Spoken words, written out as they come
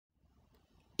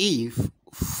If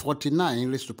 49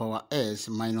 raised to power s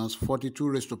minus 42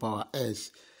 raised to power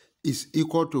s is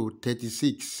equal to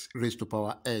 36 raised to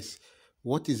power s,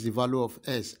 what is the value of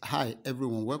s? Hi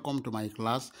everyone, welcome to my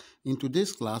class. In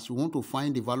today's class, we want to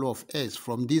find the value of s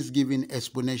from this given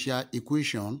exponential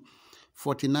equation.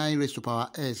 49 raised to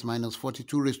power s minus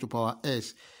 42 raised to power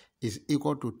s is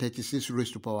equal to 36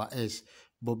 raised to power s.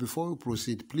 But before we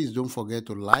proceed, please don't forget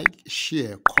to like,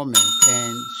 share, comment,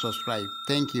 and subscribe.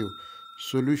 Thank you.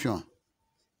 Solution.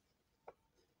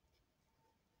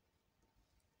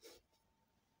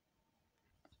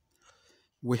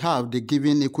 We have the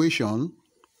given equation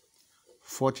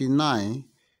 49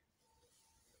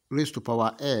 raised to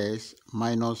power s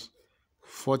minus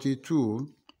 42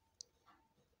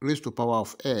 raised to power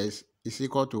of s is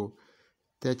equal to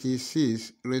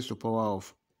 36 raised to power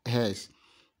of s.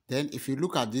 Then if you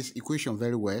look at this equation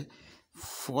very well,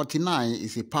 49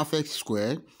 is a perfect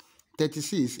square,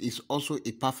 36 is also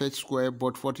a perfect square,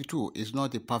 but 42 is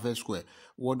not a perfect square.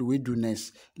 What do we do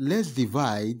next? Let's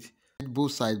divide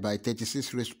both sides by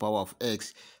 36 raised to power of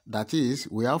x. That is,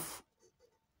 we have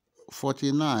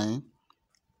 49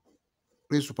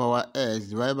 raised to power x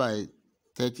divided by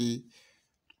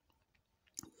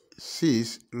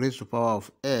 36 raised to power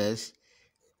of s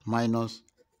minus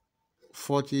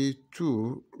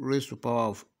 42 raised to power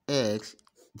of x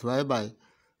divided by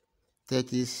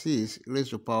 36 raised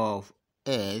to power of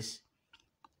s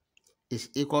is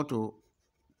equal to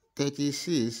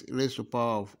 36 raised to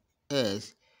power of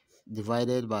s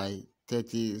divided by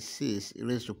 36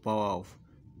 raised to power of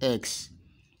x.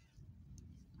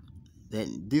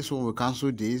 Then this one will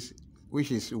cancel this,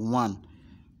 which is 1.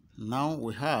 Now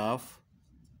we have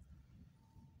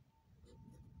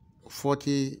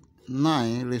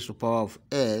 49 raised to power of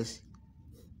s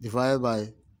divided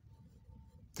by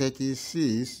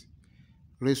 36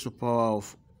 raised to power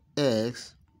of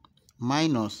x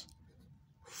minus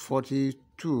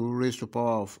 42 raised to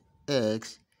power of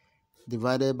x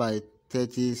divided by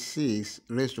 36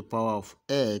 raised to power of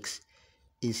x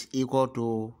is equal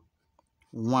to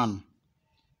 1.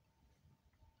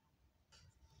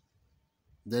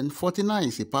 Then 49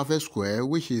 is a perfect square,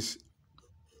 which is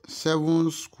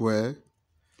 7 square,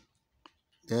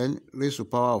 then raised to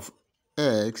power of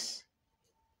x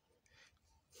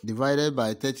divided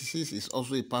by 36 is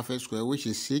also a perfect square, which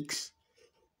is 6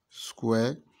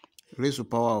 square raised to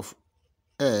power of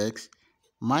x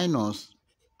minus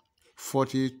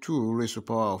 42 raised to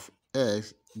power of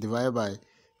x divided by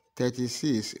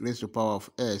 36 raised to power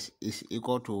of x is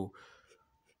equal to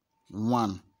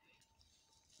 1.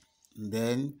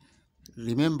 Then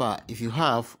remember, if you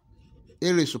have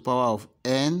a raised to power of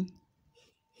n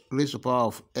raised to power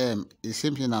of m is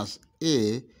same thing as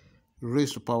a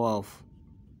raised to power of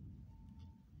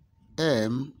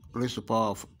m raised to power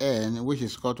of n, which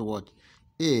is equal to what?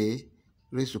 A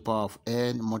raised to power of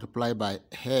n multiplied by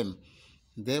m.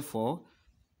 Therefore,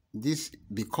 this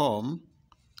become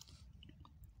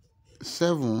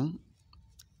 7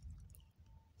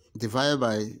 divided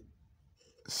by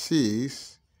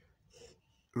 6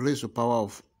 raised to power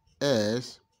of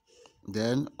s,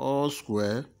 then all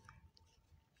square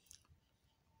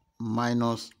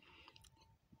minus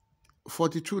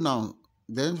 42 now.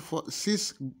 Then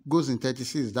 6 goes in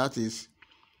 36, that is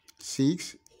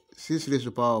 6 raised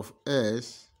to power of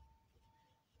s,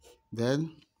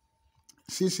 then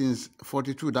 6 in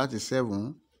 42, that is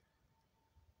 7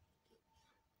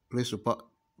 raised to power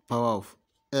of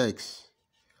x,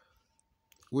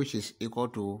 which is equal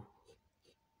to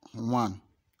 1.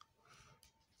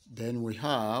 Then we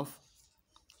have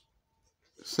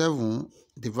 7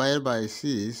 divided by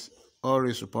 6 all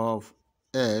raised to power of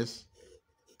s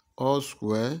all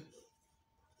square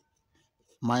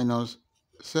minus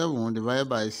 7 divided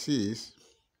by 6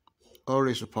 all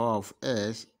raised to power of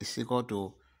s is equal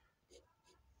to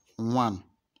 1.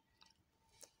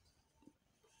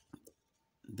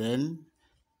 Then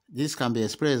this can be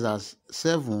expressed as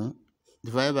 7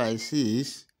 divided by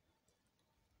 6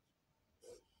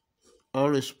 all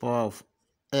raised to power of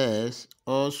s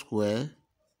all square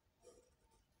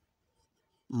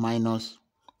minus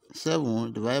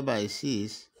 7 divided by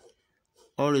 6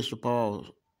 all raised to power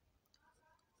of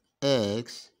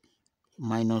x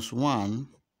minus 1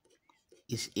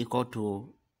 is equal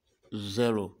to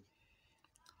 0.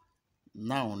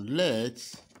 Now let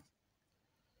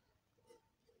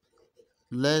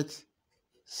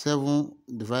 7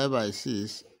 divided by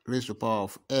 6 raised to power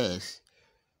of s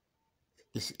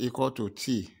is equal to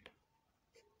t.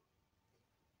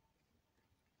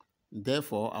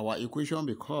 Therefore, our equation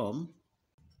becomes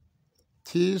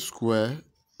t squared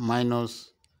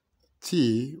minus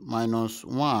t minus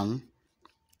 1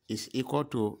 is equal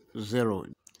to 0.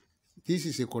 This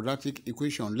is a quadratic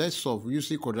equation. Let's solve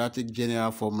using quadratic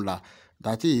general formula.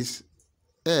 That is,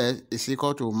 A is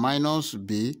equal to minus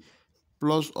B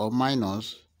plus or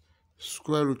minus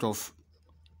square root of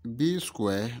B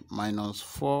square minus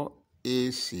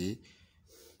 4AC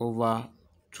over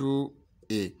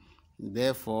 2A.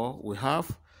 Therefore, we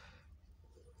have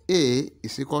A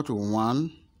is equal to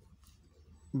 1,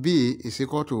 B is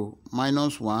equal to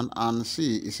minus 1, and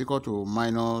C is equal to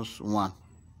minus 1.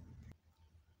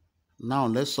 Now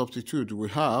let's substitute. We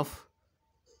have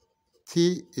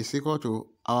T is equal to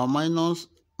our minus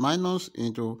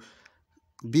into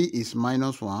B is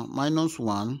minus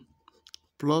 1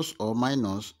 plus or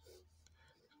minus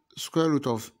square root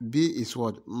of B is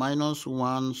what? Minus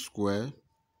 1 square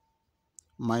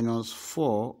minus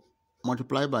 4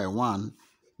 multiplied by 1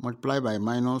 multiplied by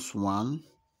minus 1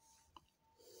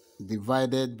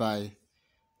 divided by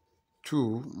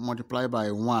 2 multiplied by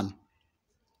 1.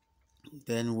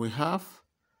 Then we have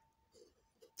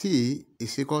T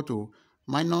is equal to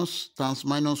minus times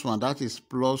minus 1, that is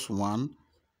plus 1,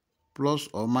 plus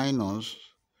or minus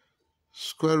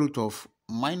square root of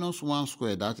minus 1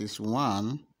 square, that is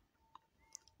 1.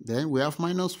 Then we have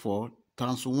minus 4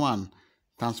 times 1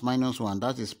 times minus 1,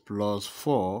 that is plus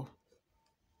 4,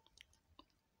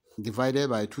 divided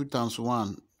by 2 times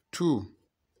 1, 2.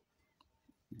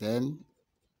 Then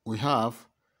we have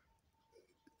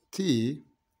T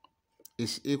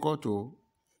is equal to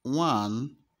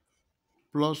 1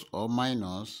 plus or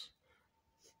minus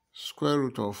square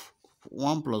root of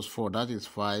 1 plus 4, that is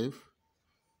 5,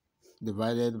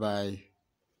 divided by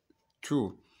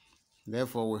 2.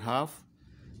 Therefore, we have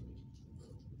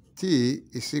T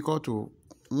is equal to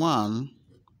 1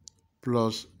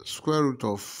 plus square root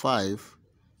of 5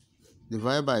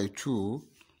 divided by 2.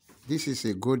 This is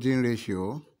a golden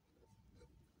ratio.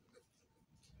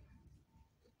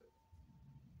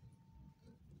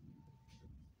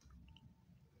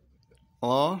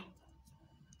 Or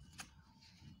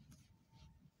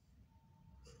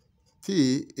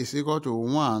T is equal to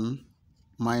 1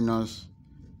 minus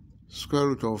square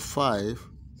root of 5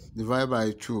 divided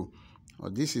by 2. Or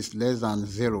this is less than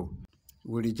 0.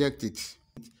 We reject it.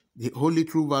 The only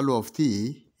true value of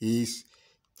T is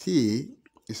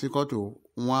equal to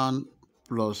 1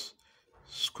 plus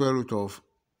square root of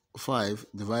 5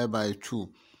 divided by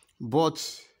 2.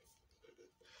 But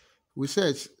we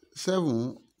said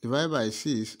 7 divided by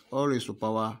 6 all raised to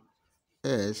power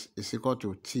s is equal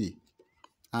to T.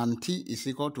 And T is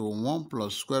equal to 1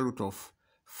 plus square root of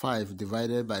 5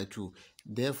 divided by 2.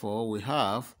 Therefore, we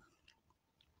have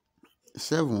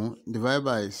 7 divided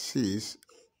by 6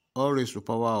 all raised to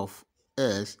power of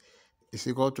s is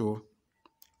equal to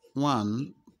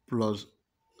 1 plus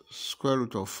square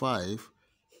root of 5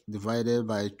 divided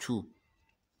by 2.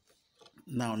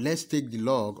 Now, let's take the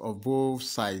log of both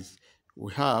sides.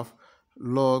 We have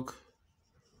log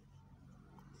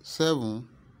 7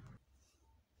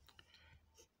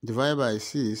 divided by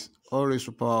 6 all raised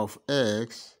to power of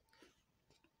x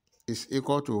is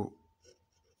equal to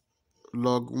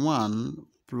log 1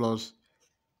 plus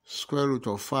square root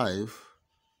of 5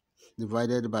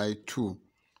 divided by 2.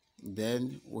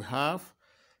 Then we have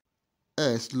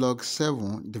s log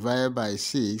 7 divided by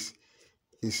 6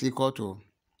 is equal to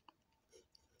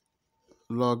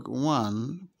log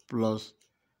 1 plus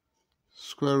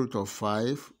square root of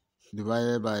 5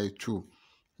 divided by 2.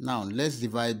 Now, let's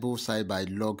divide both sides by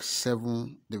log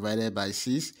 7 divided by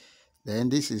 6. Then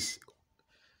this is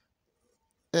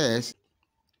s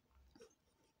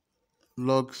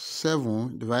log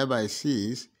 7 divided by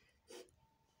 6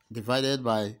 divided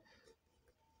by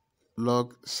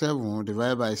log 7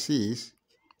 divided by 6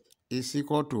 is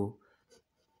equal to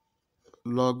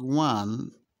log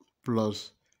 1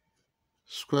 plus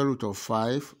square root of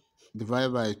 5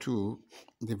 divided by 2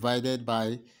 divided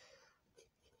by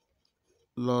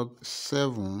log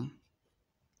 7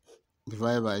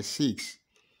 divided by 6.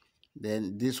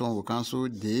 Then this one will cancel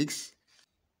this.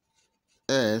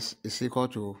 S is equal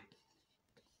to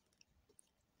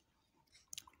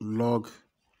log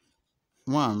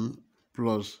 1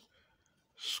 plus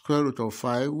square root of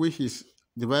 5, which is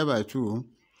divided by 2,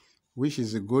 which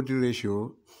is the golden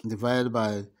ratio, divided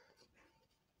by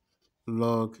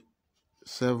log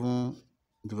 7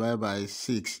 divided by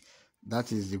 6.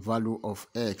 That is the value of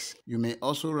x. You may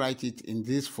also write it in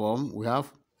this form. We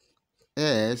have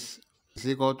s is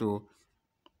equal to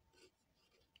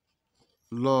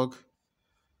log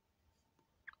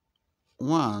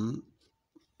 1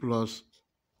 plus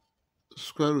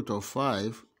square root of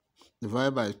 5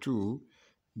 divided by 2,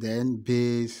 then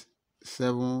base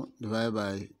 7 divided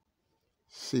by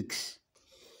 6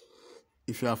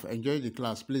 If you have enjoyed the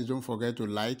class, please don't forget to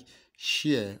like,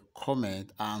 share,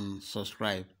 comment, and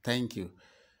subscribe. Thank you.